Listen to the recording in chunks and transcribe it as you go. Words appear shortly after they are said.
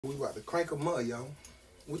We about to crank them up, y'all.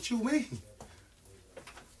 What you mean?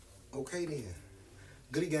 Okay then.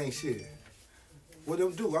 Glee gang shit. What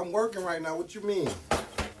them do? I'm working right now. What you mean?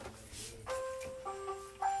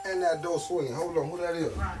 And that door swinging. Hold on. Who that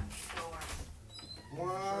is?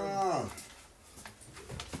 Wow.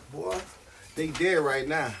 Boy, they dead right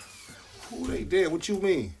now. Who they dead? What you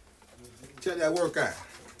mean? Check that workout.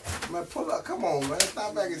 Man, pull up. Come on, man.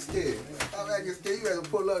 Stop acting scared. Stop acting scared. You gotta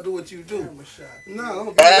pull up, do what you do. No, don't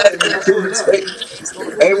do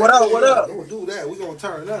that. Hey, what up? What up? Don't do that. We gonna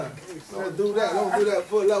turn up. Don't do that. Don't do that.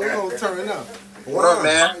 Pull up. We gonna turn up. What up,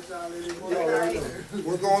 man?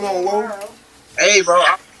 What's going on, Whoa? Hey, bro.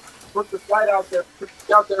 I put the flight out there.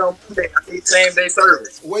 Out there on Monday. I need same day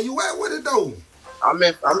service. Where you at with it though? I'm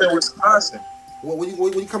in Wisconsin. Well, when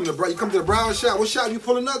you come to the Brown shop, what shop you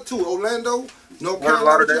pulling up to? Orlando? North Carolina?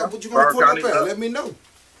 Lauderdale. What you gonna pull up at? Let me know.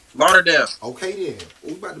 Lauderdale. Okay then.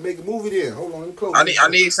 We about to make a movie then. Hold on, let me close. I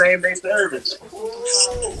need same day service.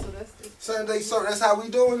 Same day service. That's how we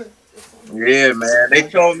doing it. Yeah, man. They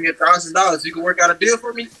told me $1,000. You can work out a deal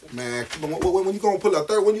for me, man. When you gonna pull up?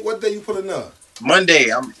 What day you pulling up? Monday.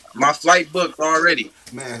 My flight booked already.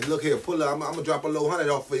 Man, look here, pull up. I'm gonna drop a low 100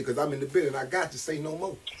 off for you because I'm in the building. I got you. Say no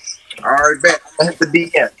more. All right, bet. I hit the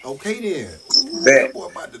DM. Okay then. Bet. Boy,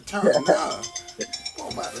 about to turn now. Boy,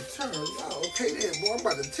 about to turn now. Okay then, boy. I'm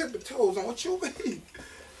about to tip the toes on what you mean.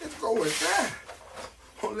 It's going down.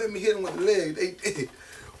 Don't let me hit him with the leg. They did.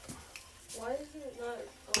 Why is it not?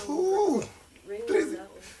 Ooh.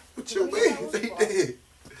 What you mean? They did.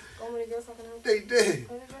 They did.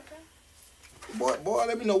 Boy,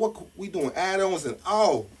 let me know what we doing. Add-ons and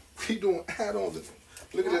all. We doing add-ons. And,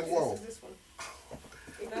 look at this wall.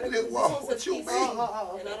 Look at this wall. What you mean?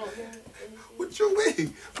 What you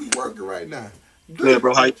mean? We working right now. Good,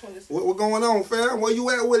 bro. How you? What going on, fam? Where you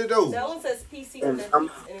at with it though? That one says PC and it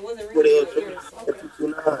wasn't reading my ears.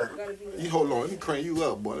 You hold on. Let me crank you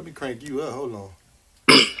up, boy. Let me crank you up. Hold on.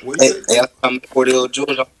 Hey, I'm Cordell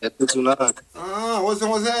George at 229. What's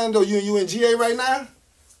happening though? You in GA right now?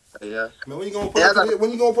 Yeah. Man, when you gonna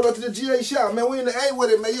pull up to the GA shop, man? We in the A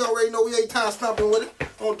with it, man. You already know we ain't time stopping with it.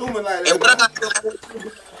 Don't do me like that. Hey, what I got to do?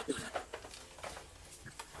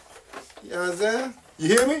 You know what I'm saying? You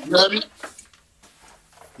hear me? You heard me?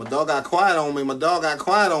 My dog got quiet on me. I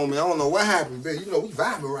don't know what happened, man. You know, we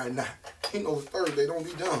vibing right now. You know, it's Thursday. Don't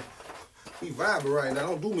be dumb. We vibing right now.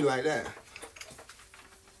 Don't do me like that.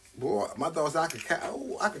 Boy, my dog said I could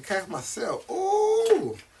cast myself.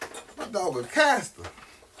 Oh, my dog a caster.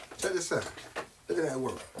 Check this out. Look at that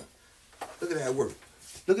work. Look at that work.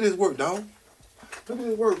 Look at this work, dog. Look at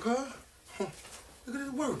this work, huh? Look at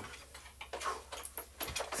this work.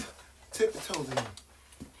 Tip the toes in.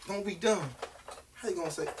 Don't be dumb. How you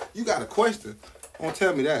gonna say? You got a question? Don't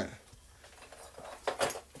tell me that.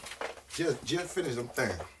 Just finish them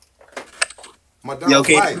things. My dog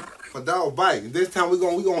bite. My dog bite. This time we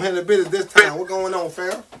gonna handle business. This time, what going on,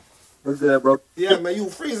 fam? What's good, bro? Yeah, man, you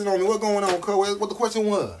freezing on me. What going on, Cole? What the question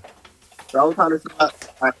was? So I was trying to say,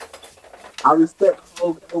 I respect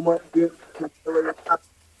so much. I want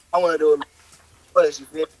to do a question.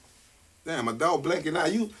 Damn, my dog blinking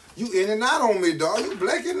out. You in and out on me, dog. You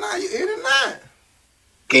blinking out. You in and out.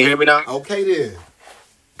 Can you hear me now? Okay, then.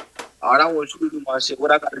 All right, I want you to do my shit.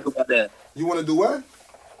 What I got to do about that? You want to do what?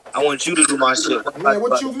 I want you to do my shit. Man,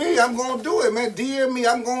 what you mean? I'm going to do it, man. DM me.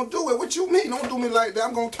 I'm going to do it. What you mean? Don't do me like that.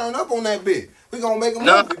 I'm going to turn up on that bit. We going to make a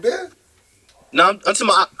movie, bitch. No, I'm talking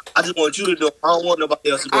about, I just want you to do it. I don't want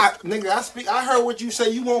nobody else to do it. Nigga, I heard what you say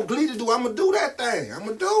you want Glee to do. I'm going to do that thing. I'm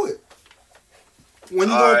going to do it. When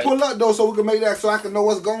you going to pull up, though, so we can make that so I can know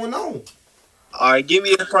what's going on. All right, give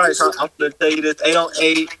me a price. I'm going to tell you this.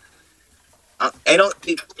 808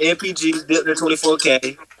 MPG, dipped to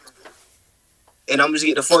 24K. And I'm just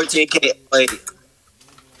getting the 14K laid.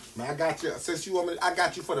 Man, I got you. Since you want me, I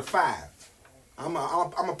got you for the 5. I'm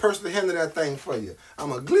a person to handle that thing for you. I'm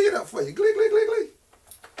going to Glee it up for you. Glee, Glee, Glee, Glee.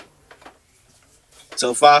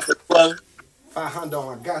 So 5 for the 12? 500,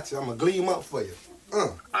 I got you. I'm going to Glee him up for you.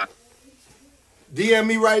 DM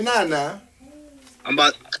me right now. I'm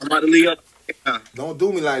about to leave up. Don't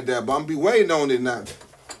do me like that, but I'm be waiting on it now.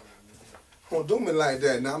 Don't do me like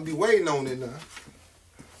that now. I'm be waiting on it now.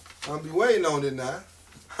 Don't do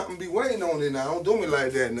me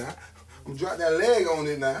like that now. I'm drop that leg on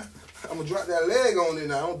it now.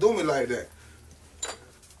 Don't do me like that.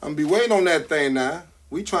 I'm be waiting on that thing now.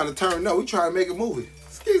 We trying to turn up. We trying to make a movie.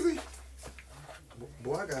 Skizzy.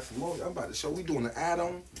 Boy, I got some more. I'm about to show. We doing the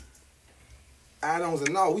add-ons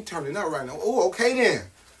and all. We turning up right now. Oh, okay then.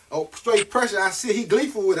 Oh, straight pressure. I see he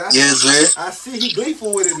gleeful with it. Yes, sir. I see he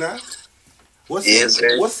gleeful with it now. What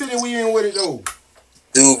city we in with it though?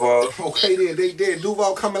 Duval. Okay then, they did.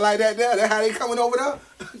 Duval coming like that there. That's how they coming over there?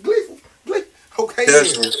 Gleeful. Okay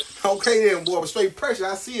Yes, then. Okay then, boy. Straight pressure.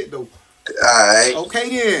 I see it though. alright. Okay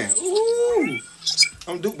then. Ooh.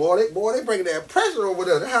 Boy, they bringing that pressure over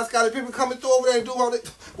there. That's how Scotty people coming through over there and do all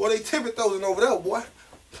that. Boy, they tipping those over there, boy.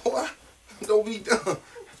 Boy, don't be done.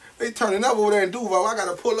 They turning up over there in Duval. I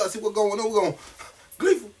gotta pull up, see what's going on.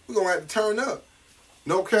 We're gonna have to turn up.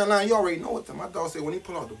 North Carolina, you already know what my dog said when he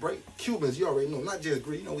pull out the brake. Cubans, you already know. Not just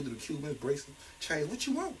Glee. You know we do the Cubans, bracelet, chains. What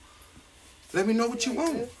you want? Let me know what you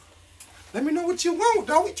want. Let me know what you want,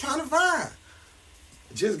 dog. We trying to vibe.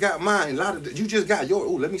 Just got mine. You just got yours.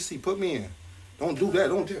 Oh, let me see. Put me in. Don't do that.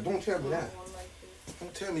 Don't tell me that.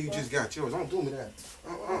 Don't tell me you just got yours. Don't do me that.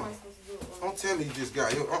 Don't tell me you just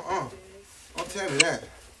got yours. Don't tell me that.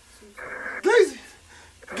 Glazy.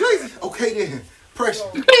 Okay then.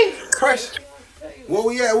 Pressure. Where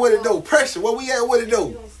we at with it though? Pressure. Where we at with it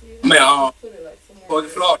though? Man, for the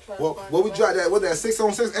floor. What we drop that? What that? 6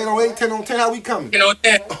 on 6, 8 on 8, 10 on 10. How we coming? 10 on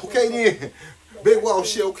 10. Okay then. Big wall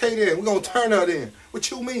shit. Okay then. We gonna turn her then. What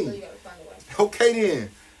you mean? Okay then.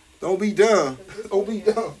 Don't be dumb. Don't be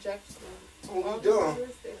dumb. Don't be dumb.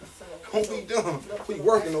 Don't be dumb. We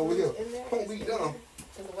working over here. Don't be dumb.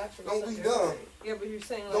 Don't be dumb. Yeah, but you're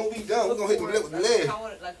saying like, don't be dumb. We're gonna hit the lip with the leg.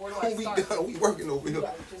 Don't be dumb. We working over here.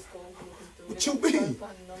 What you mean?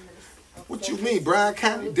 What you mean? Bryan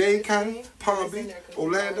County, Dade County, Palm Beach,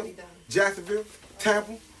 Orlando, Jacksonville,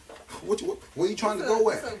 Tampa. Where you trying to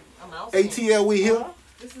go at? ATL, we here.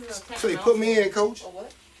 Say, put me in, coach.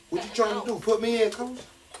 What you trying to do? Put me in, coach.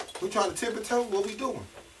 We trying to tip a toe? What we doing?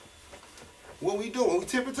 What we doing? We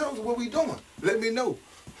tipping toes? What we doing? Let me know.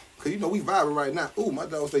 Cause you know we vibing right now. Ooh, my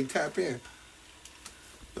dog say tap in.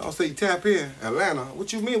 Y'all say tap in. Atlanta.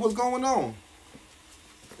 What you mean? What's going on?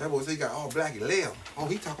 That boy say he got all black and lamb. Oh,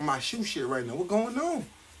 he talking about shoe shit right now. What going on?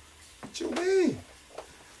 What you mean?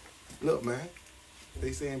 Look, man.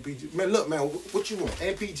 They say MPG. Man, look, man. What you want?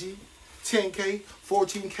 MPG, 10K,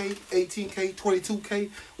 14K, 18K, 22K,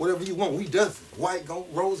 whatever you want. We does it. White gold,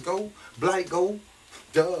 rose gold, black gold,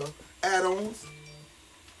 duh, add-ons.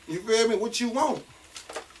 You feel me? What you want?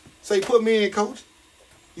 Say, put me in, coach.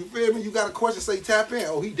 You feel me? You got a question, say tap in.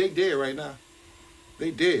 Oh, they dead right now.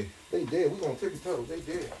 They dead. They dead. We gonna tip your toes. They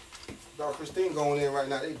dead. Dog Christine going in right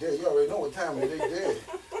now. They dead. You already know what time it is. They dead.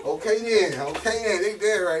 Okay then. Okay then. They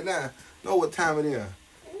dead right now. Know what time it is.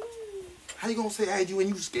 How you gonna say add you when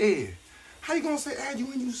you scared? How you gonna say add you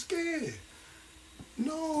when you scared?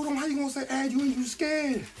 No, how you gonna say add you when you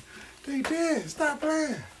scared? They dead. Stop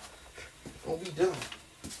playing. Don't be dumb.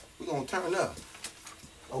 We gonna turn up.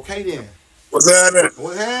 Okay then. What's happening?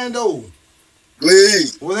 What's handle?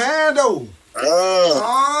 Glee. What's handle?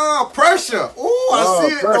 Pressure. Ooh, I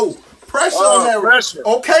see it though. Pressure on that. Pressure.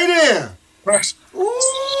 Okay then. Pressure.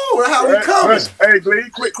 Ooh, that's how we coming. Hey, Glee,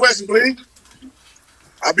 quick question, Glee.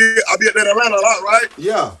 I be at that Atlanta a lot, right?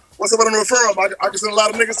 Yeah. What's up on the referral? I can send a lot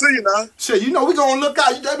of niggas to you now. Shit, you know we gonna look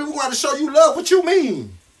out. We want to show you love. What you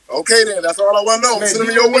mean? Okay then, that's all I want to know. Man, send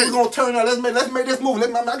them your way. We gonna turn out. Let's make this move.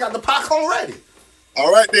 I got the popcorn ready.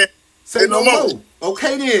 All right then. Say no more.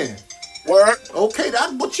 Okay then. Word. Okay,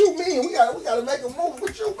 that's what you mean. We gotta make a move.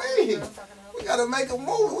 What you mean? We gotta make a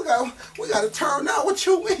move. We gotta turn out. What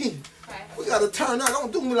you mean? We gotta turn out.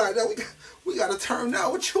 Don't do me like that. We gotta turn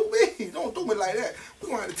out. What you mean? Don't do me like that. We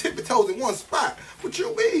gonna have to tip your toes in one spot. What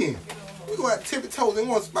you mean? We gonna have to tip your toes in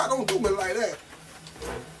one spot. Don't do me like that.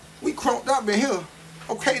 We crunked up in here.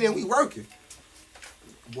 Okay then, we working.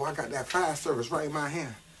 Boy, I got that fire service right in my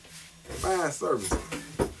hand. Fire service.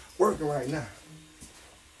 Working right now.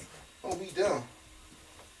 Don't be dumb.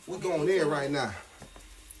 We going in right now.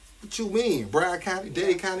 What you mean? Bryan County,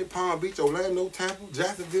 Dade County, Palm Beach, Orlando, Tampa,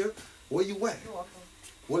 Jacksonville. Where you at?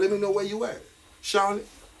 Well, let me know where you at. Charlotte,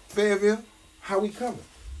 Fayetteville. How we coming?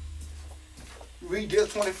 We did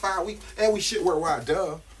 25 weeks. And we shit worldwide,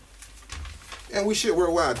 duh. And we shit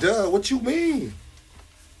worldwide, duh. What you mean?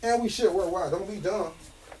 And we shit worldwide. Don't be dumb.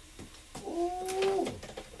 Ooh.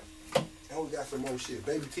 And we got some more shit.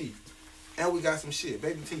 Baby teeth. And we got some shit.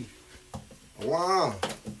 Baby teeth. Wow.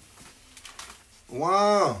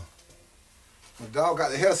 Wow. My dog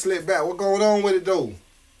got the hair slicked back. What going on with it though?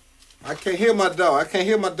 I can't hear my dog.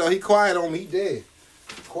 He quiet on me. He dead.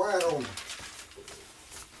 Quiet on me.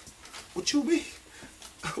 What you mean?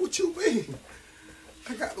 What you mean?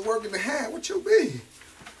 I got to work in the hand. What you mean?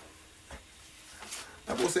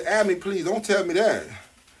 I'm supposed to say, add me, please. Don't tell me that.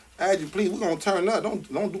 Add you, please. We're gonna turn up. Don't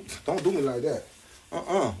do me like that.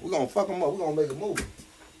 We're gonna fuck them up. We're gonna make a movie.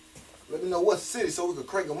 Let me know what city so we can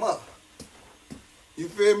crank them up. You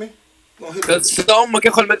feel me? قصة أمك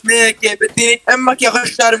يا أخو المتناك يا بديني أمك يا أخو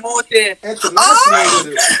الشرموطة International with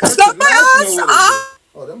it.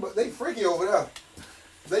 Oh, them, they freaky over there.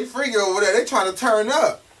 They freaky over there. They trying to turn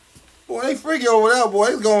up. Boy, they freaky over there, boy.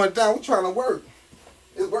 It's going down. We trying to work.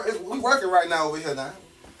 We working right now over here now.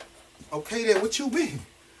 Okay then, what you mean?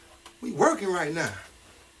 We working right now.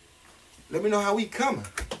 Let me know how we coming.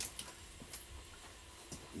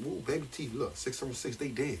 Ooh, baby teeth, look. 6 on 6, they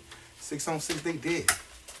dead. 6 on 6, they dead.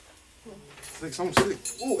 6 on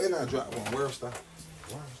 6. Ooh, and I dropped one. Where's that?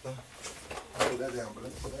 I'll put that down, but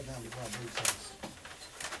let's put that down before I do something.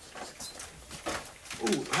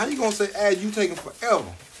 Ooh, how you gonna say add you taking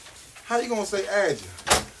forever? How you gonna say add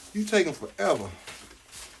you taking forever?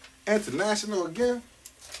 International again?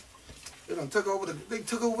 They done took over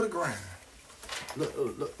the ground. Look.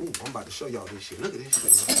 Ooh, I'm about to show y'all this shit. Look at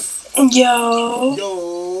this shit. Yo.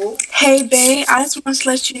 Yo. Hey, babe. I just want to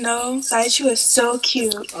let you know that you are so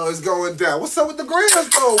cute. Oh, it's going down. What's up with the grills,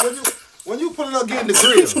 though? When you put it up, getting the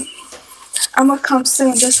grill? I'm going to come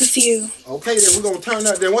soon just with you. Okay, then we're going to turn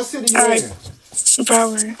up there. What city you right. in?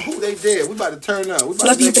 Broward. Ooh, they dead. We about to turn up. We about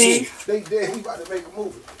Love to you, make a babe. move. They dead. We about to make a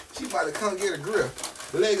movie. She about to come get a grill.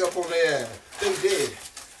 Leg up on their ass. They dead.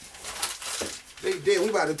 They dead. We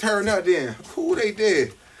about to turn up then. Ooh, they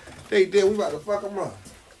dead. They dead. We about to fuck them up.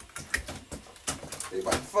 They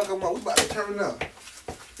about to fuck them up. We about to turn up.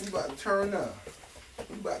 We about to turn up.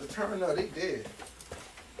 We about to turn up. They dead.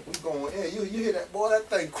 We going in. You hear that, boy? That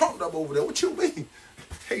thing crunked up over there. What you mean?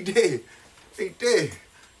 They dead. They dead.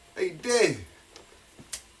 They dead.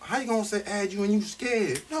 How you gonna say add you and you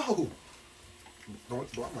scared? No. Don't,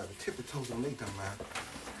 I'm about to tip the toes on they dumb man.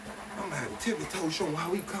 I'm gonna have to tip the toes, show them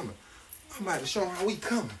how we coming. I'm about to show them how we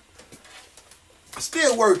coming. I'm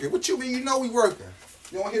still working. What you mean? You know we working.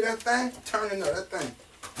 You don't hear that thing? Turning up, that thing.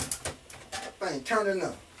 That thing turning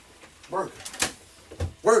up. Working.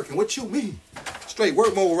 Working. What you mean? Straight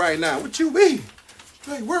work mode right now. What you mean?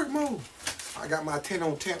 Straight work mode. I got my 10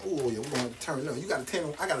 on 10. Oh yeah, we're gonna have to turn up. You got a 10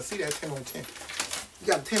 on. I gotta see that 10 on 10. You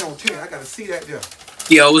got a 10 on 10. I gotta see that there.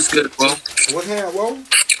 Yo, what's good, bro? What's happening, whoa?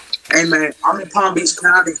 Hey, man, I'm in Palm Beach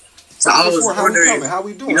County. So I was wondering, how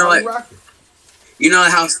we doing? You know how we what? rocking? You know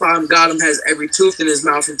how Slime Gotham has every tooth in his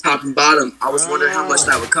mouth from top and bottom. I was wondering how much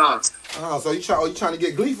that would cost. So you trying to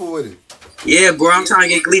get gleeful with it? Yeah, bro, I'm trying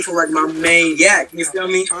to get gleeful like my main yak. You feel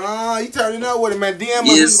me? You turning up with it, man. DM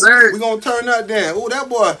Yes, sir. We gonna turn up then. Ooh, that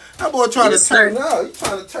boy trying to turn up. He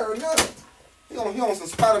trying to turn up. He on some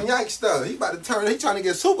spot yike stuff. He about to turn. He trying to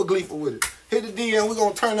get super gleeful with it. Hit the DM. We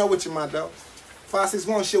gonna turn up with you, my dog.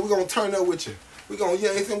 561 shit. We gonna turn up with you. We gonna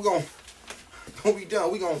anything. We gonna be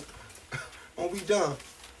done. We gonna be done.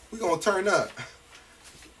 We gonna turn up.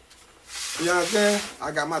 You know what I'm saying?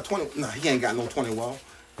 I got my 20. Nah, he ain't got no 20 wall.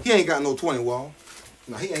 He ain't got no 20 wall.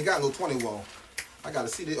 Nah, he ain't got no 20 wall. I gotta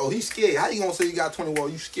see this. Oh, he's scared. How you gonna say you got 20 wall?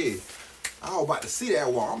 You scared? I was about to see that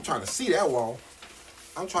wall. I'm trying to see that wall.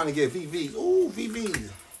 I'm trying to get VVs. Ooh,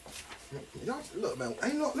 VVs. Y'all look, man.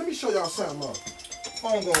 Ain't no. Let me show y'all something up.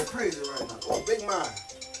 Phone going crazy right now. Oh, big mind.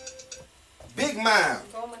 Big mind.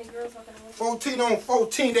 14 on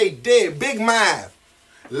 14, they dead. Big mind.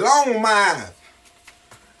 Long mind.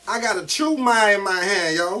 I got a true mind in my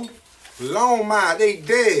hand, yo. Long mind, they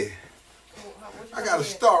dead. I gotta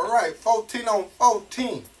start right. 14 on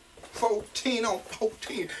 14. 14 on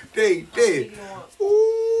 14, they dead.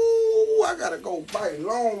 Ooh, I gotta go bite.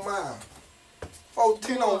 Long mind.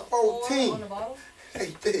 14 on 14. They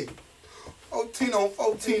dead. 14 on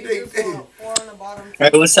 14, they dead. Hey,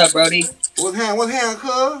 what's up, Brody? What's hand,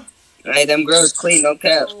 cuz? Hey, them girls clean, no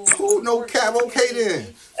cap. Ooh, no cap, okay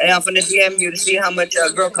then. Hey, I'm finna DM you to see how much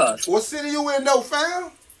a girl costs. What city you in though,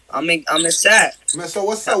 fam? I'm in Sac. Man, so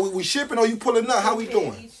what's up? We shipping or you pulling up? How we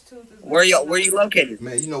doing? Where you located?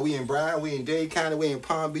 Man, you know we in Broward, we in Dade County, we in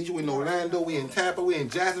Palm Beach, we in Orlando, we in Tampa, we in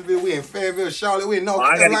Jacksonville, we in Fayetteville, Charlotte, we in North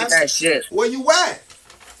Carolina. I gotta get that shit. Where you at?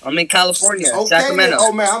 I'm in California, okay, Sacramento.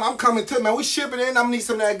 Oh man, I'm coming too, man. We shipping in. I'm gonna need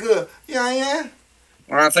some of that good. Yeah, I am.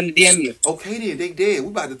 Alright, I'm finna DM you. Okay then, they dead. We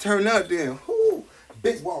about to turn up then. Whoo.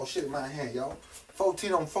 Big wall shit in my hand, y'all.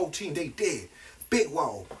 14 on 14, they dead. Big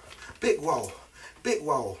wall. Big wall. Big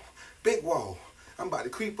wall. Big wall. I'm about to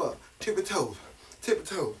creep up. Tippy toes. Tippy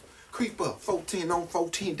toes. Creep up. 14 on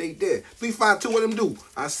 14, they dead. 352, what them do?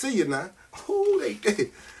 I see you now. Ooh, they dead.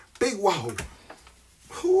 Big wall.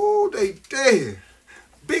 Ooh, they dead.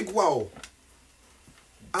 Big wall.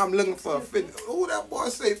 I'm looking for a 50. Ooh, that boy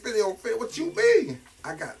say 50 on 50. What you mean?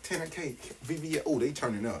 I got 10K. VVS. Oh, they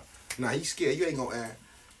turning up. Nah, he scared. You ain't gonna add.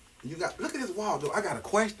 You got. Look at this wall, though. I got a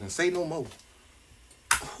question. Say no more.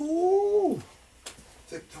 Ooh.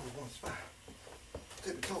 Tip toes one spot.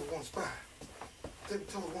 Tip toes one spot. Tip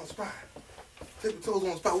toes one spot. Tip toes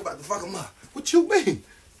one spot. We about to fuck them up. What you mean?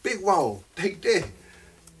 Big wall. They dead.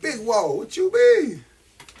 Big wall. What you mean?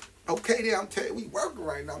 Okay, then I'm telling you, we working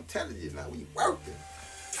right now. I'm telling you now, we working.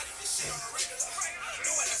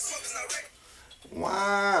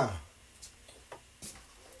 Wow.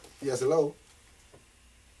 Yes, hello.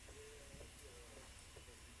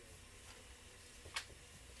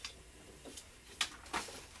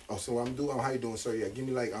 Oh, so what I'm doing? How you doing, sir? Yeah, give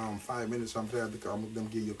me like 5 minutes. I'm there because I'm gonna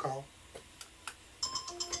give you a call.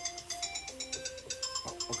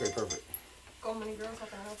 Oh, okay, perfect. goldmoneygrillz, how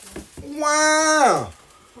can I help you? Wow.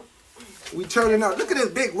 We turning out. Look at this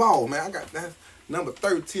big wall, man. I got that number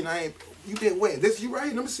 13. I ain't. You been waiting. This you right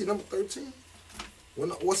here? Let me see number 13.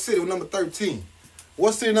 What city was number 13?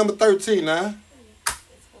 What city number 13, nah?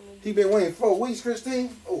 He been waiting 4 weeks,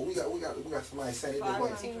 Christine. Oh, we got somebody saying he been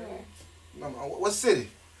waiting. What city?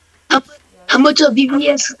 How much of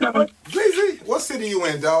BBS? Glee. What city you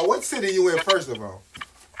in, dog? What city you in first of all?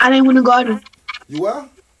 I didn't want to go to. You what?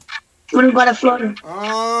 Want to go to Florida?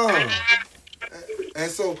 Oh. And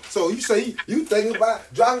so you say you thinking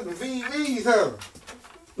about dropping the VVs, huh?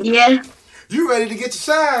 Yeah. You ready to get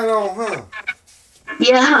your shine on, huh?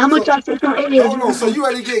 Yeah. How much I take on it? Hold on. So you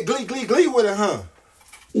ready to get Glee with it, huh?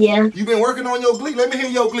 Yeah. You been working on your Glee? Let me hear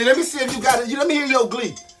your Glee. Let me see if you got it. Let me hear your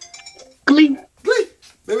Glee. Glee.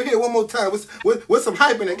 Let me hear it one more time. With some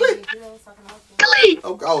hype in it. Glee. Glee.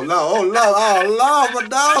 Okay. Oh Lord, my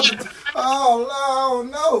dog. Oh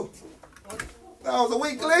no. That was a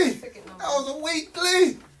weak Glee. That was a weak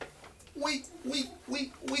Glee. Weak.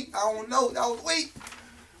 I don't know. That was weak.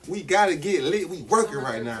 We gotta get lit. We working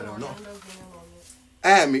right now, though. No.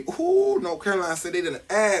 Add me. Ooh, North Carolina said they didn't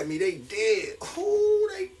add me. They did. Ooh,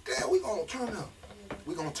 they dead. We gonna turn up.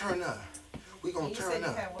 We gonna turn up.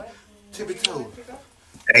 Tippy toes.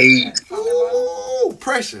 Hey. Ooh,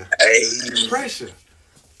 pressure. Hey. Pressure.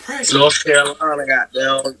 North Carolina got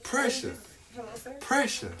down. Pressure.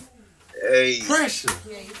 Hey. Pressure.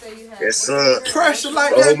 Yeah, you say you had. Yes, sir. Pressure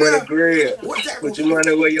like Gold that. money Now. grill. What that? Put your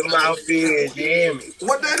money where your mouth is. You hear me?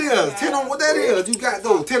 What that is? 10 on what that is? You got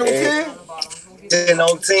those 10 on 10? 10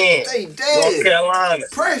 on 10. They North dead. Carolina.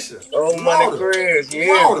 Pressure. Gold money grills. You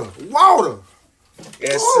hear me? Water.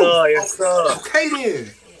 Yes, Ooh. sir. Yes, sir. Okay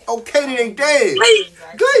then. They dead.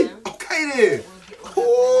 Glee. Okay then. Ooh.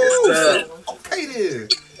 Yes, sir. Okay then.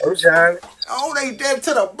 I'm trying. Oh, they dead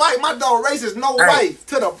to the bite. My dog races no white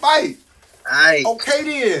to the bite. Aight. Okay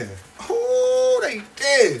then. Oh, they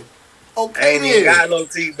dead. Okay Ain't then. even got no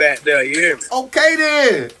teeth back there. You hear me? Okay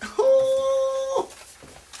then. Oh.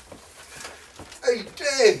 They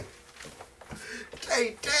dead.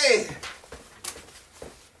 They dead.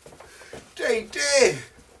 They dead.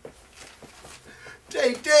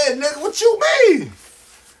 They dead, nigga. What you mean?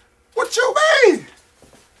 What you mean?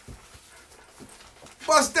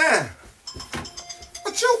 Bust down.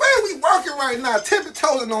 What you mean? We working right now. Tippy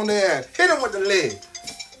toesing on their ass. Hit him with the leg.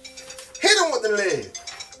 Hit him with the leg.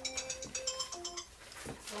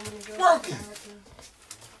 Working.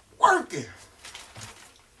 Working.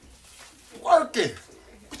 Working.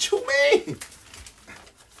 What you mean?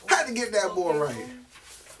 Had to get that boy right.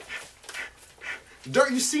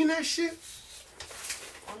 Dirt, you seen that shit?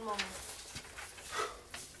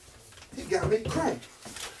 He got me crunk.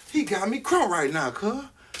 He got me crunk right now, cuz.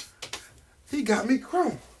 He got me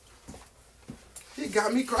crunk. He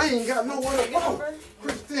got me crunk. I ain't got nowhere to walk.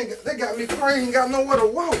 Christine, they got me crunk. I ain't got nowhere to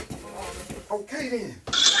walk. Okay then.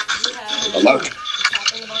 Hello?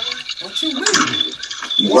 What you mean?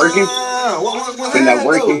 You working? What I'm hand not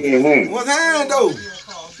working though? in here. What hand though?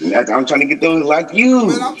 I'm trying to get those like you.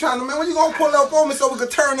 Man, I'm trying to, man, when you gonna pull up on me so we can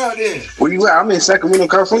turn out then? Where you at? I'm in Sacramento,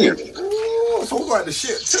 California. Ooh, so we got the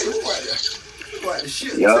shit too. We got the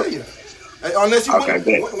shit Yup. too. Hey, unless you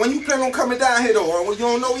Okay, when you plan on coming down here though, or you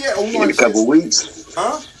don't know yet, or In a couple weeks.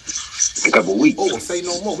 Huh? A couple weeks. Oh, say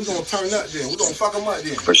no more. We gonna turn up then. We gonna fuck them up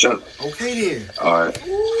then. For sure. Okay then. All right.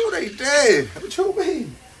 Ooh, they dead. What you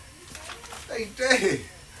mean? They dead.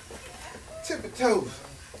 Tippy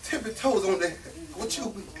toes on that. What you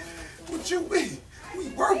mean? What you mean? We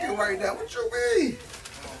working right now. What you mean?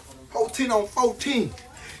 14 on 14.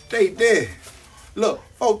 They dead. Look,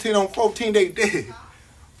 14 on 14, they dead.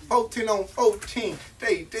 14 on 14,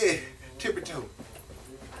 they dead. Tippy toe.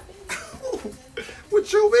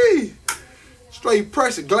 What you mean? Straight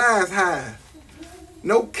pressure, glass high.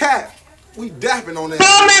 No cap. We dapping on that.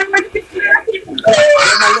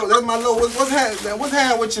 That's my low. What's happening, man? What's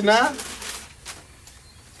happening with you now?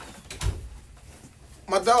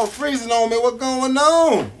 My dog freezing on me. What's going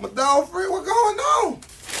on? My dog freezing. What's going on?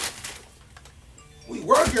 We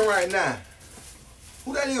working right now.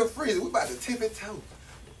 Who that is freezing? We about to tip it toe.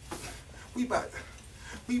 We about to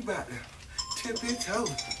tip it toe.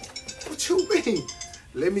 What you mean?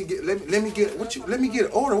 Let me get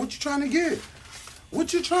an order. What you trying to get?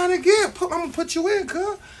 What you trying to get? I'm gonna put you in,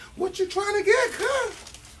 cuz. What you trying to get, cuz?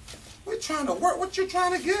 We trying to work. What you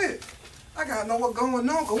trying to get? I gotta know what's going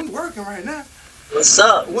on, cause we working right now. What's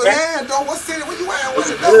up? What man, though? What city? Where you at? What's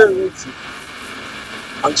it Good though? with you?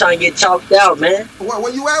 I'm trying to get chalked out, man.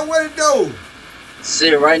 Where you at? What it do?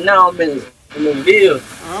 Shit, right now I'm in Ville.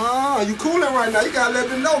 Ah, you cooling right now? You gotta let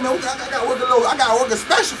me know, man. I gotta work a little. I gotta work a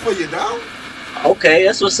special for you, dog. Okay,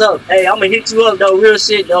 that's what's up. Hey, I'm gonna hit you up though, real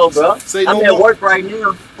shit though, bro. Say I'm no at more. work right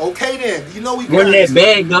now. Okay then. You know we got Run that this.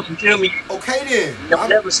 bag up, you feel me? Okay then. Don't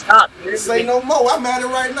never stop. Man. Say no more. I'm at it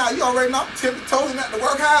right now. You already know I'm tippy-toesing at the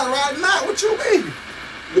workhouse right now. What you mean?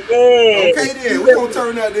 Yeah. Okay then. We gonna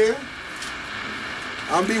turn that there.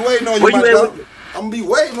 I'm be waiting on you, Where my you dog. at? I'm gonna be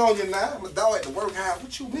waiting on you now. I'm a dog at the workhouse.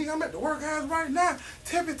 What you mean? I'm at the workhouse right now.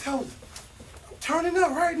 Tippy-toesing. I'm turning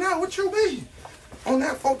up right now. What you mean? On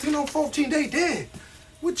that 14 on 14, they dead.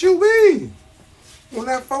 What you mean? On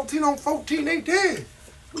that 14 on 14, they dead.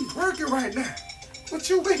 We working right now. What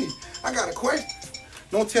you mean? I got a question.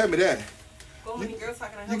 Don't tell me that. Girls, how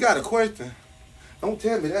can I help You got a question. Don't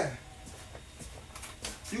tell me that.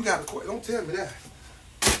 You got a question. Don't tell me that.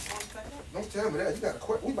 Don't tell me that. You got a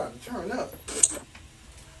question. We about to turn up.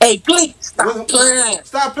 Hey, Glee, stop playing.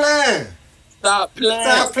 Stop playing. Stop playing.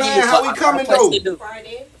 Stop playing. How we coming though?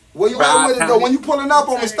 Friday. Where you at with it though? When you pulling up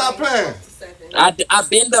on me, stop playing. I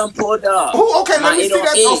been done pulled up. Oh, okay, let me see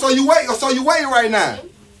that. 808. Oh, so you waiting right now?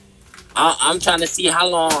 I'm trying to see how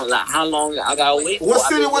long I gotta wait. What for.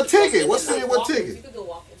 city? What ticket? What city? What You ticket? could go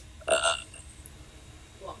walking.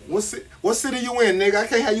 What city you in, nigga? I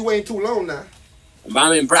can't have you waiting too long now.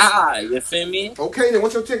 I'm in Bride, you feel me? Okay then,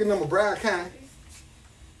 what's your ticket number, Brad? Kind.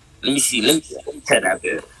 Let me see. Let me tell that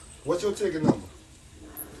bit. What's your ticket number?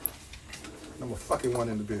 Number fucking one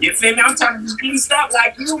in the building. You feel me? I'm trying to be stop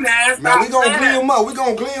like you, man. Man, we gonna glee him up. We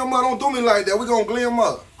gonna glee him up. Don't do me like that. We gonna glee him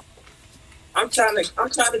up. I'm trying to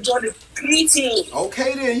join the Glee team.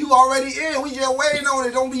 Okay then, you already in. We just waiting on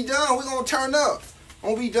it. Don't be done. We gonna turn up.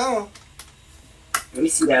 Don't be done. Let me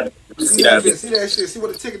see that. Let me See that shit. See that shit. See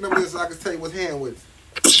what the ticket number is so I can tell you what's hand with.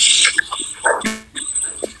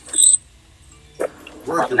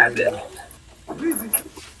 Working right now.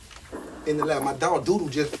 In the lab, my dog Doodle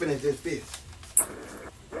just finished this fish.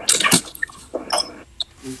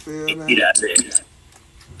 You feel me? See that bit.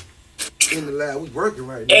 In the lab, we working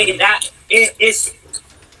right now. Hey, it's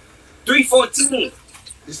 3:14.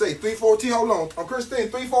 You say 314? Hold on. I'm Christine,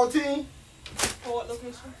 314? For what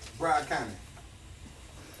location? Broward County.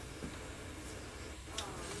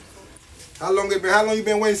 How long you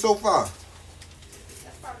been waiting so far?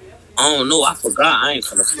 I don't know. I forgot. I ain't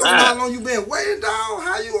finna You don't know how fly. long you been waiting, dog?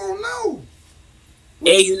 How you don't know?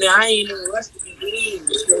 Hey, you know I ain't no rush to be leaving.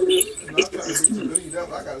 You feel me? I'm trying to get you lead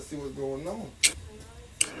up. I gotta see what's going on.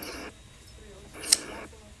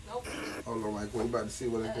 Nope. Hold on, Mike. We about to see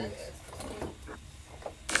what it is.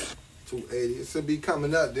 280. It should be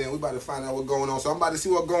coming up then. We about to find out what's going on. So I'm about to see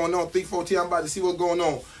what's going on. 314. I'm about to see what's going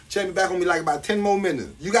on. Check me back on me like about 10 more minutes.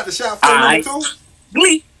 You got the shot for number 2?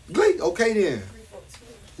 Glee. Glee. Okay then.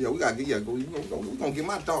 Yeah, we gotta get we gonna get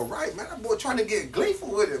my dog right, man. That boy trying to get gleeful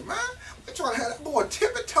with it, man. We trying to have that boy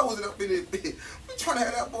tippy-toesing up in this bitch. We trying to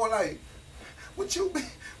have that boy like, what you be?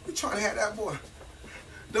 We trying to have that boy.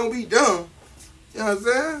 Don't be dumb. You know what I'm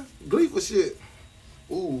saying? Gleeful shit.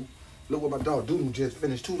 Ooh, look what my dog Doodle just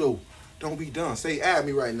finished too though. Don't be dumb. Say add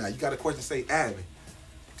me right now. You got a question? Say add me.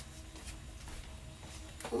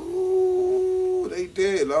 Ooh, they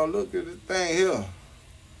did. Lord, look at this thing here.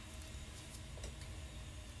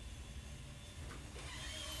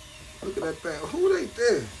 Look at that thing. Who they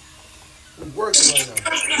did? We working right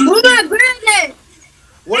now. Who my granddad?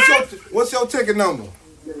 What's your ticket number?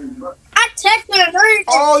 I texted her.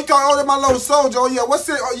 Oh, you talking about my little soldier? Oh yeah.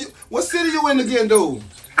 What city you in again, dude?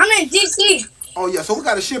 I'm in DC. Oh yeah. So we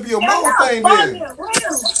gotta ship you a mold thing then.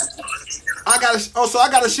 So I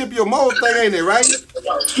gotta ship you a mold thing, ain't it? Right?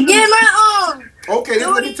 Yeah, my Okay.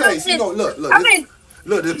 Then let me tell you. Look.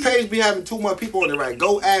 Look, the page be having too much people on it, right?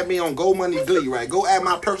 Go add me on Gold Money Glee, right? Go add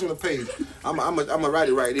my personal page. I'm gonna write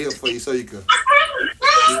it right here for you so you can.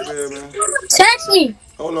 You feel me? Text me.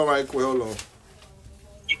 Hold on right quick, hold on.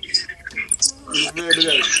 You feel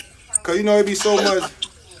me? Cause you know it be so much.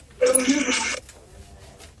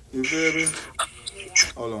 You feel me?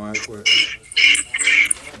 Hold on right quick.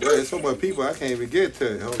 There's so much people I can't even get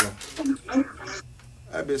to it. Hold on.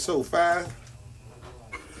 That been so fast.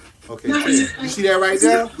 Okay, you see that right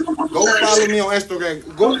there? Go follow me on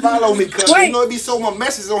Instagram. Go follow me, cuz you know it be so much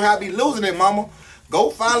messages on how I be losing it, mama. Go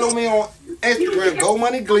follow me on Instagram, Go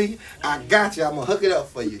Money Glee. I got you. I'm gonna hook it up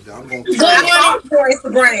for you. I'm gonna Put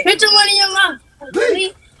your money in your mouth.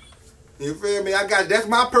 Glee. You feel me? That's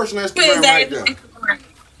my personal Instagram right there.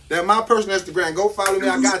 That's my personal Instagram. Go follow me.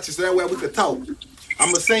 I got you. So that way we can talk. I'm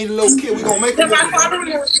going to send you the little kid. We going to make it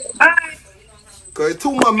work. Because it's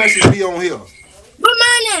too much messages be on here. Put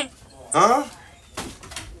mine in. Huh?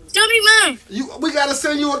 Show me mine. We got to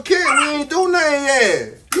send you a kid. We ain't do nothing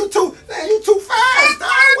yet. You too fast,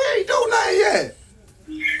 dog. We ain't do nothing yet.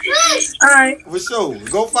 Alright. For sure.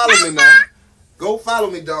 Go follow me now. Go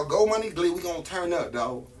follow me, dog. Gold Money Glee. We gonna turn up,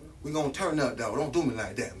 dog. We gonna turn up, dog. Don't do me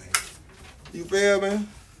like that, man. You feel me?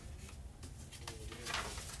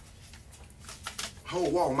 Whole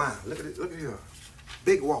wall mine. Look at it. Look at here.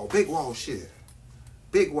 Big wall shit.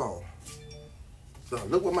 Big wall. So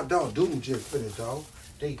look what my dog Doodle just finished, dog.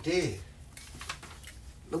 They dead.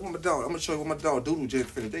 Look what my dog. I'm gonna show you what my dog Doodle just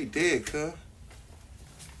finished. They dead, cuz.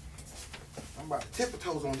 I'm about to tip the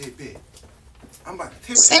toes on this bitch. I'm about to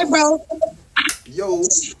tip the toes. Hey, bro. Yo.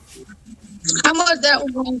 How much that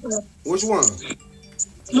one going for? Which one?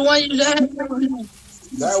 The one you just had?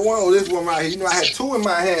 That one or this one right here? You know I had two in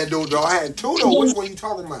my hand, though, dog. I had two, though. Which one you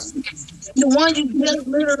talking about? The one you just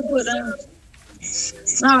literally put down.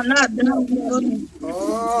 No, not that.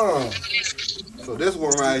 Oh. So this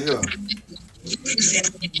one right here.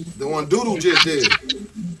 The one Doodle just did.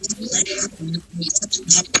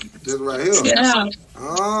 This right here. Yeah.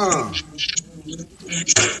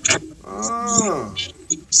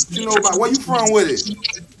 You know about where you from with it?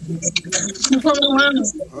 I'm from Atlanta.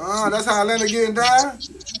 That's how Atlanta getting down.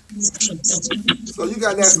 So you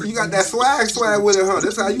got that swag with it, huh?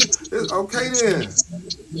 That's how you. Okay then.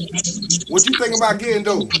 What you think about getting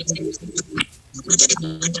though?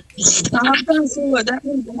 I'm trying to see what that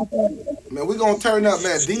is. Man, we gonna turn up,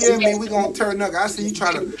 man. DM me, we gonna turn up. I see you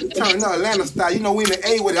trying to turn up Atlanta style. You know we in the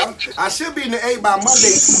A with it. I should be in the A by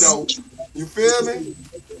Monday too, though. You feel me?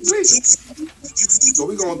 Please. So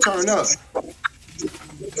we gonna turn up.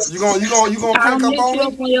 You gonna pick up on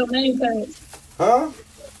them? On your name page. Huh?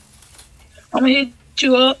 I'm gonna hit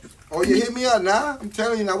you up. Oh, you hit me up now? I'm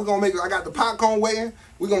telling you now, we gonna make it. I got the popcorn waiting.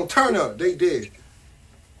 We gonna turn up. They dead.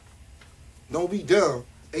 Don't be dumb.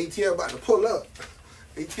 ATL about to pull up.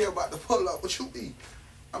 ATL about to pull up. What you mean?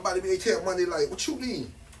 I'm about to be ATL Monday like, what you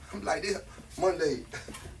mean? I'm like this. Monday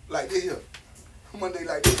like this here. Monday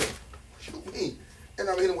like this here. What you mean? And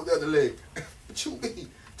I'm hitting with the other leg. What you mean?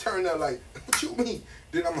 Turn up like, what you mean?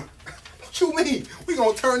 Then I'm what you mean? We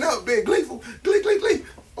gonna turn up, big gleeful. Glee.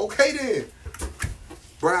 Okay then.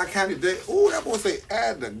 Bryan County Day. Ooh, that boy say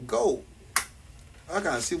add the goat. I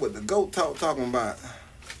gotta see what the goat talking about.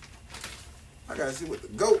 I gotta see what the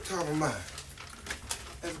goat talking about.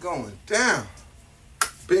 It's going down.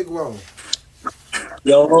 Big roll.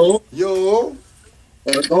 Yo.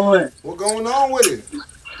 What's going? What going on with it?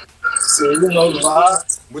 So you know the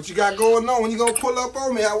vibe. What you got going on? When you gonna pull up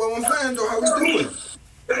on me? What I'm saying though, how we doing?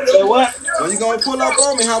 Say what? When you gonna pull up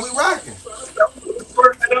on me? How we rocking?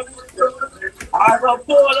 I gonna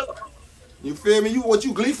pull up. You feel me?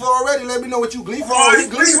 You gleeful already? Let me know what you gleeful. He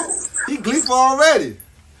gleeful. He gleeful already.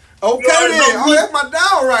 Okay then. Oh, that's my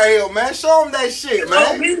dog right here, man. Show him that shit,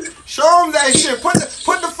 man. Show him that shit. Put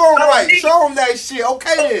the phone right. Show him that shit.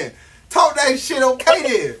 Okay then. Talk that shit. Okay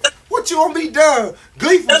then. What you want me done?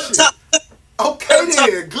 Gleeful shit. Okay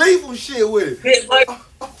then. Gleeful shit with it.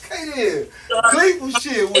 Okay then. Gleeful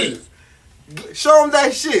shit with it. Show him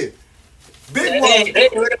that shit. Big one.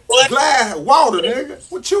 Glass water, nigga.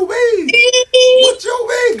 What you mean? What you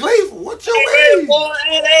mean, Gleeful? What you mean? What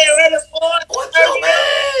you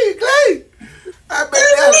mean, Glee? I bet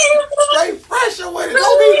that's straight pressure with it.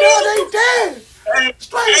 Don't be done, they dead.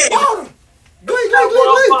 Straight water. Glee.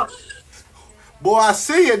 Boy, I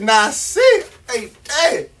see it now. I see it. They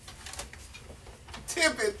dead.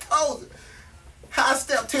 Tipping toes. High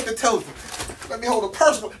step tipping toes. Let me hold the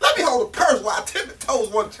purse. Let me hold the purse while I tipping toes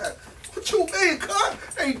one time. What you mean, cuz?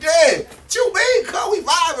 They dead. What you mean, cuz? We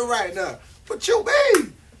vibing right now. What you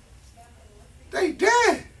mean? They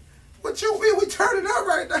dead. What you mean? We turning up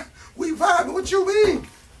right now. We vibing. What you mean?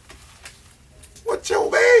 What you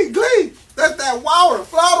mean, Glee? That's that water.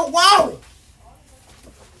 Florida water.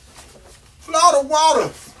 Florida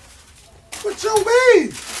water. What you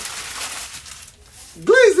mean?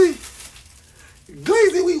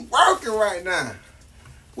 Gleezy, we working right now.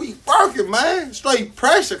 We working, man. Straight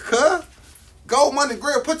pressure, cuz. Gold Money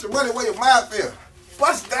Grill, put your money where your mouth is.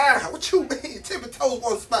 Bust down. What you mean? Tippy toes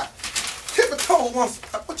one spot. Tippy toes one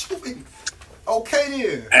spot. What you mean? Okay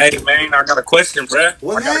then. Hey man, I got a question, bruh.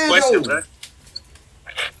 What I got a question, bruh.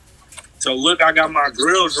 So look, I got my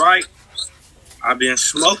Grillz, right? I've been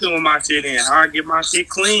smoking with my shit in. How I get my shit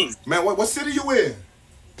clean? Man, what city you in?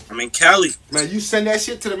 I'm in Cali. Man, you send that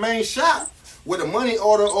shit to the main shop with a money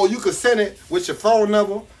order, or you could send it with your phone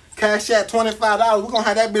number. Cash out $25. We're gonna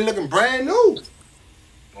have that bitch looking brand new.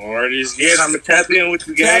 Word is good. I'm gonna tap in with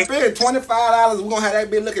you, gang. Tap in, $25. We're gonna have that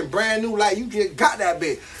bitch looking brand new like you just got that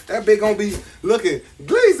bitch. That bitch gonna be looking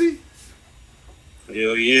glazzy.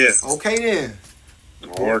 Hell yeah. Okay then.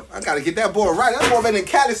 Lord. I gotta get that boy right. That boy been in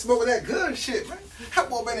Cali smoking that good shit, man. That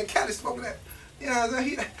boy been in Cali smoking that. You know what I'm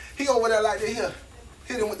saying? He over there like that here.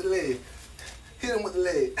 Hit him with the leg. Hit him with the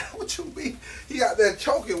leg. What you be? He out there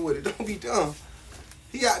choking with it. Don't be dumb.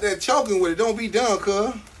 He out there choking with it. Don't be dumb,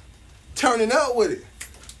 cuz. Turning up with it.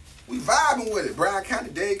 We vibing with it. Broward County,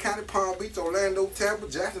 Dade County, Palm Beach, Orlando, Tampa,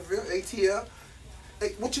 Jacksonville, ATL.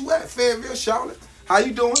 Hey, what you at? Fayetteville, Charlotte. How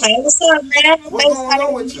you doing? Hey, what's up, man? What's going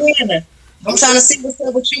on with you? I'm trying to see what's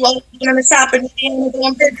up with you opening the shop and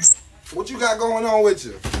doing business. What you got going on with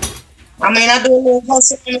you? I mean, I do a little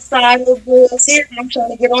hustle on the side of Grillz here, and I'm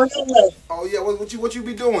trying to get on your level. Oh yeah, what you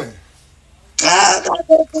be doing? I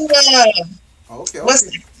go through Okay.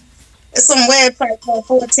 it's some website called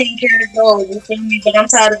 14 Karat Gold. You feel me? But I'm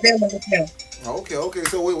tired of dealing with them. Okay.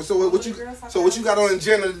 So what you got on the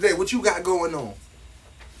agenda today? What you got going on?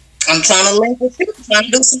 I'm trying to link with you, trying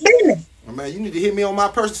to do some business. Oh, man, you need to hit me on my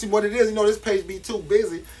personal, see what it is. You know this page be too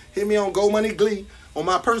busy. Hit me on Gold Money Glee on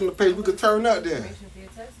my personal page. We could turn up then.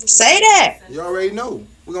 Say that. You already know.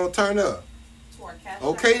 We're gonna turn up.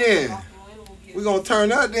 Okay then. We're gonna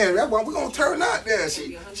turn up then. That's why we're gonna turn up then.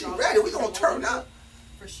 She ready. We're gonna turn up.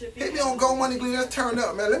 Hit me on Gold Money Glee. Let's turn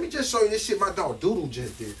up, man. Let me just show you this shit my dog Doodle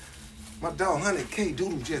just did. My dog 100K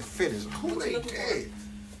Doodle just finished. Who they dead?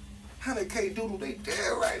 100K Doodle, they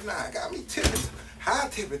dead right now. Got me tipping. High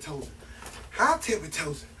tippy toes. High tippy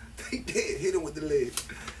toes. They dead. Hit him with the leg.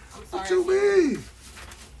 What you mean?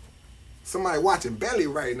 Somebody watching Belly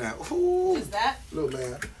right now. Ooh. Is that? Look,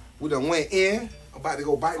 man. We done went in. About to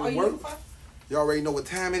go bite and work. You already know what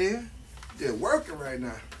time it is. They're working right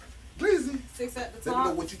now. Glizzy. 6 at the top. Let me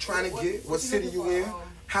know what you trying to get. What city you in.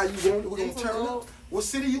 How you want it. We're going to turn up. What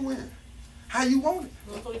city you in? How you want it?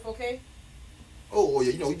 24K? Oh,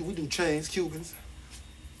 yeah. You know, we do chains, Cubins.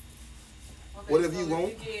 Okay, Whatever so you want.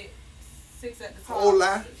 You get 6 at the top. Whole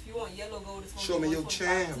lot. If you want yellow gold, it's show me your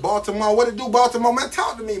chain. Baltimore, what it do, Baltimore? Man,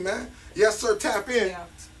 talk to me, man. Yes, sir, tap in. Yeah.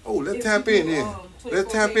 Oh, let's tap in then.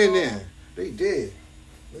 Let's tap in then. They dead.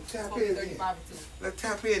 Let's tap in then. Let's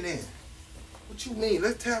tap in then. What you mean?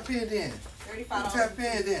 Let's tap in then. Let's tap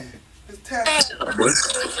in then. Let's tap in. Well,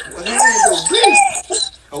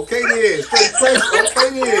 okay then. Straight pressure. Okay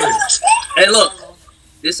then. Hey, look.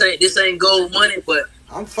 This ain't gold money, but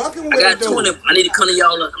I'm fucking with I got it, though. 20. I need to come to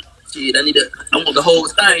y'all up. Shit, I want the whole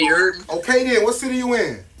thing, you heard me? Okay then, what city you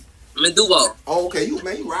in? I'm in Duval. Oh, okay, you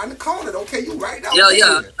riding the corner. Okay, you right now.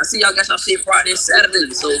 Yeah. I see y'all got y'all shit Friday and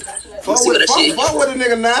Saturday, so fuck with a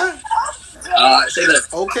nigga now. Say that.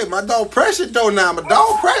 Okay, my dog pressure though now. My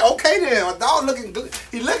dog pressure. Okay then, my dog looking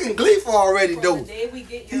gleeful already though.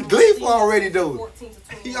 He gleeful already though.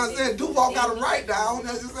 You understand? Duval got him right down.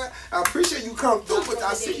 I appreciate you come through, but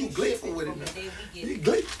I see you gleeful with it now. He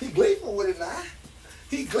gleeful with it now.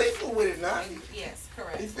 He gleeful with it now. Yes,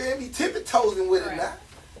 correct. You feel me? Tippy-toesing with it now.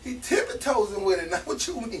 He tippy-toesing with it now. What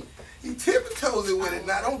you mean? He tippy-toesing with it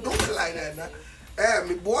now. Don't do it like that now. Add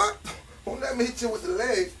me, boy. Don't let me hit you with the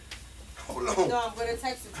leg. Hold on. No, I'm going to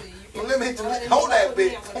text it to you. Don't let me hit you. Hold that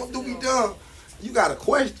bitch. Don't do me dumb. You got a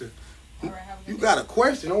question. You got a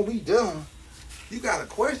question. Don't be dumb. You got a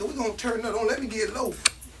question. We going to turn up. Don't let me get low.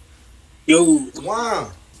 Yo.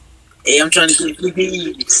 Wow. Hey, I'm trying to get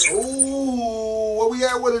PPs. Ooh, where we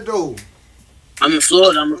at with it though? I'm in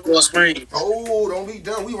Florida. I'm in Coral Springs. Oh, don't be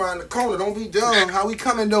dumb. We around the corner. Don't be dumb. How we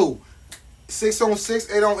coming though? 6 on 6,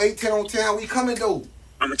 8 on 8, 10 on 10. How we coming though?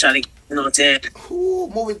 I'm gonna try to get on 10. Ooh,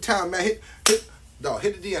 movie time, man. Hit the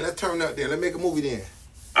DN. Let's turn up then. Let's make a movie then.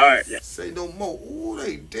 All right. Yeah. Say no more. Ooh,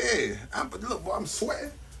 they dead. Look, boy, I'm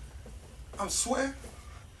sweating. I'm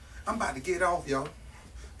about to get off, y'all.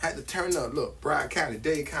 Had to turn up. Look, Broward County,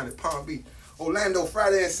 Dade County, Palm Beach, Orlando,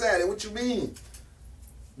 Friday and Saturday. What you mean?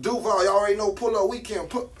 Duval, y'all already know pull up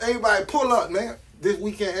weekend. Everybody pull up, man. This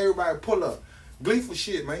weekend, everybody pull up. Glee for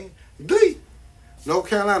shit, man. Glee. North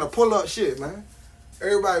Carolina, pull up shit, man.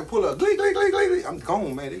 Everybody pull up. Glee. I'm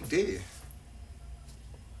gone, man. They dead.